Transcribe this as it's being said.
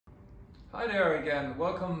Hi there again,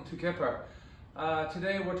 welcome to Kipper.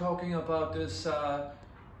 Today we're talking about this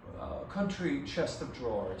country chest of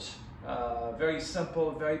drawers. Very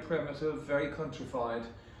simple, very primitive, very countrified.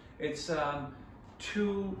 It's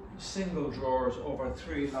two single drawers over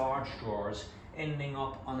three large drawers ending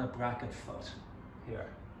up on a bracket foot here.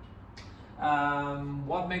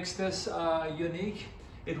 What makes this unique?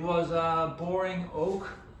 It was boring oak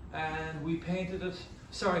and we painted it,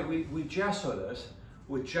 we gessoed it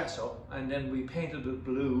with gesso, and then we painted it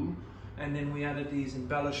blue, and then we added these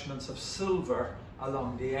embellishments of silver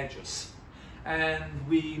along the edges. And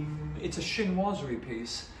it's a chinoiserie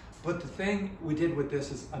piece, but the thing we did with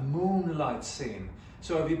this is a moonlight scene.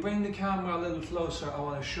 So if you bring the camera a little closer, I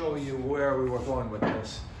want to show you where we were going with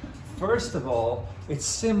this. First of all, it's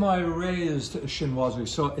semi-raised chinoiserie,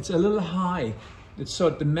 so it's a little high. So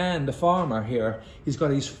the farmer here, he's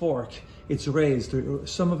got his fork. It's raised.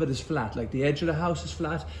 Some of it is flat, like the edge of the house is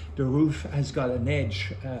flat. The roof has got an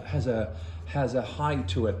edge, has a height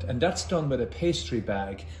to it, and that's done with a pastry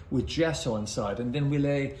bag with gesso inside. And then we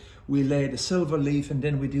lay the silver leaf, and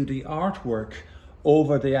then we do the artwork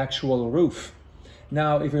over the actual roof.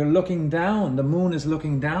 Now, if you're looking down, the moon is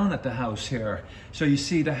looking down at the house here. So you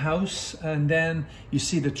see the house, and then you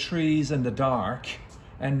see the trees in the dark,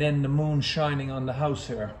 and then the moon shining on the house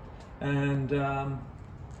here. And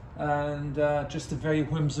just a very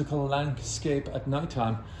whimsical landscape at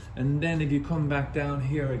nighttime. And then if you come back down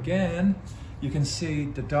here again, you can see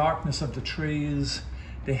the darkness of the trees,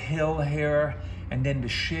 the hill here, and then the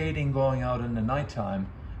shading going out in the nighttime.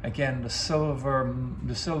 Again, the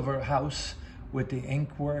silver house with the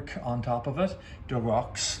ink work on top of it, the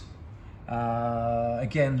rocks.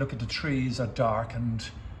 Again, look at the trees are dark, and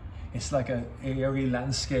it's like an airy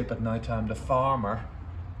landscape at nighttime. The farmer,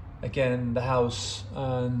 again, the house,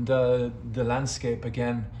 and the landscape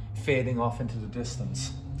again fading off into the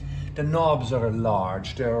distance. The knobs are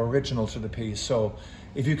large, they're original to the piece, so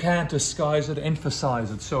if you can't disguise it, emphasize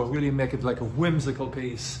it, so really make it like a whimsical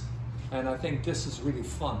piece. And I think this is really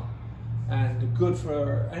fun and good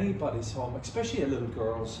for anybody's home, especially a little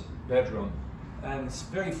girl's bedroom, and it's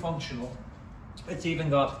very functional. It's even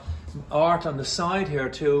got art on the side here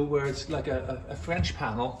too, where it's like a French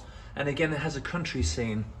panel, and again it has a country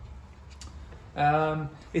scene.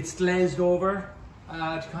 It's glazed over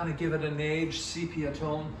to kind of give it an aged sepia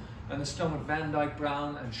tone, and it's done with Van Dyke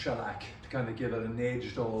brown and shellac to kind of give it an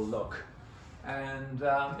aged old look. And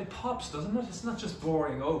it pops, doesn't it? It's not just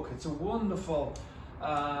boring oak, it's a wonderful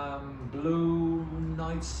blue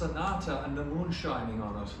night sonata and the moon shining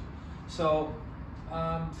on it. So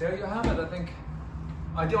there you have it. I think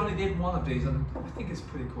I only did one of these and I think it's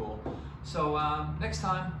pretty cool. So next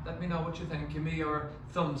time, let me know what you think. Give me your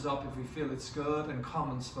thumbs up if you feel it's good, and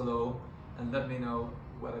comments below, and let me know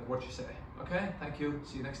what you say. Okay, thank you.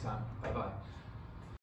 See you next time. Bye bye.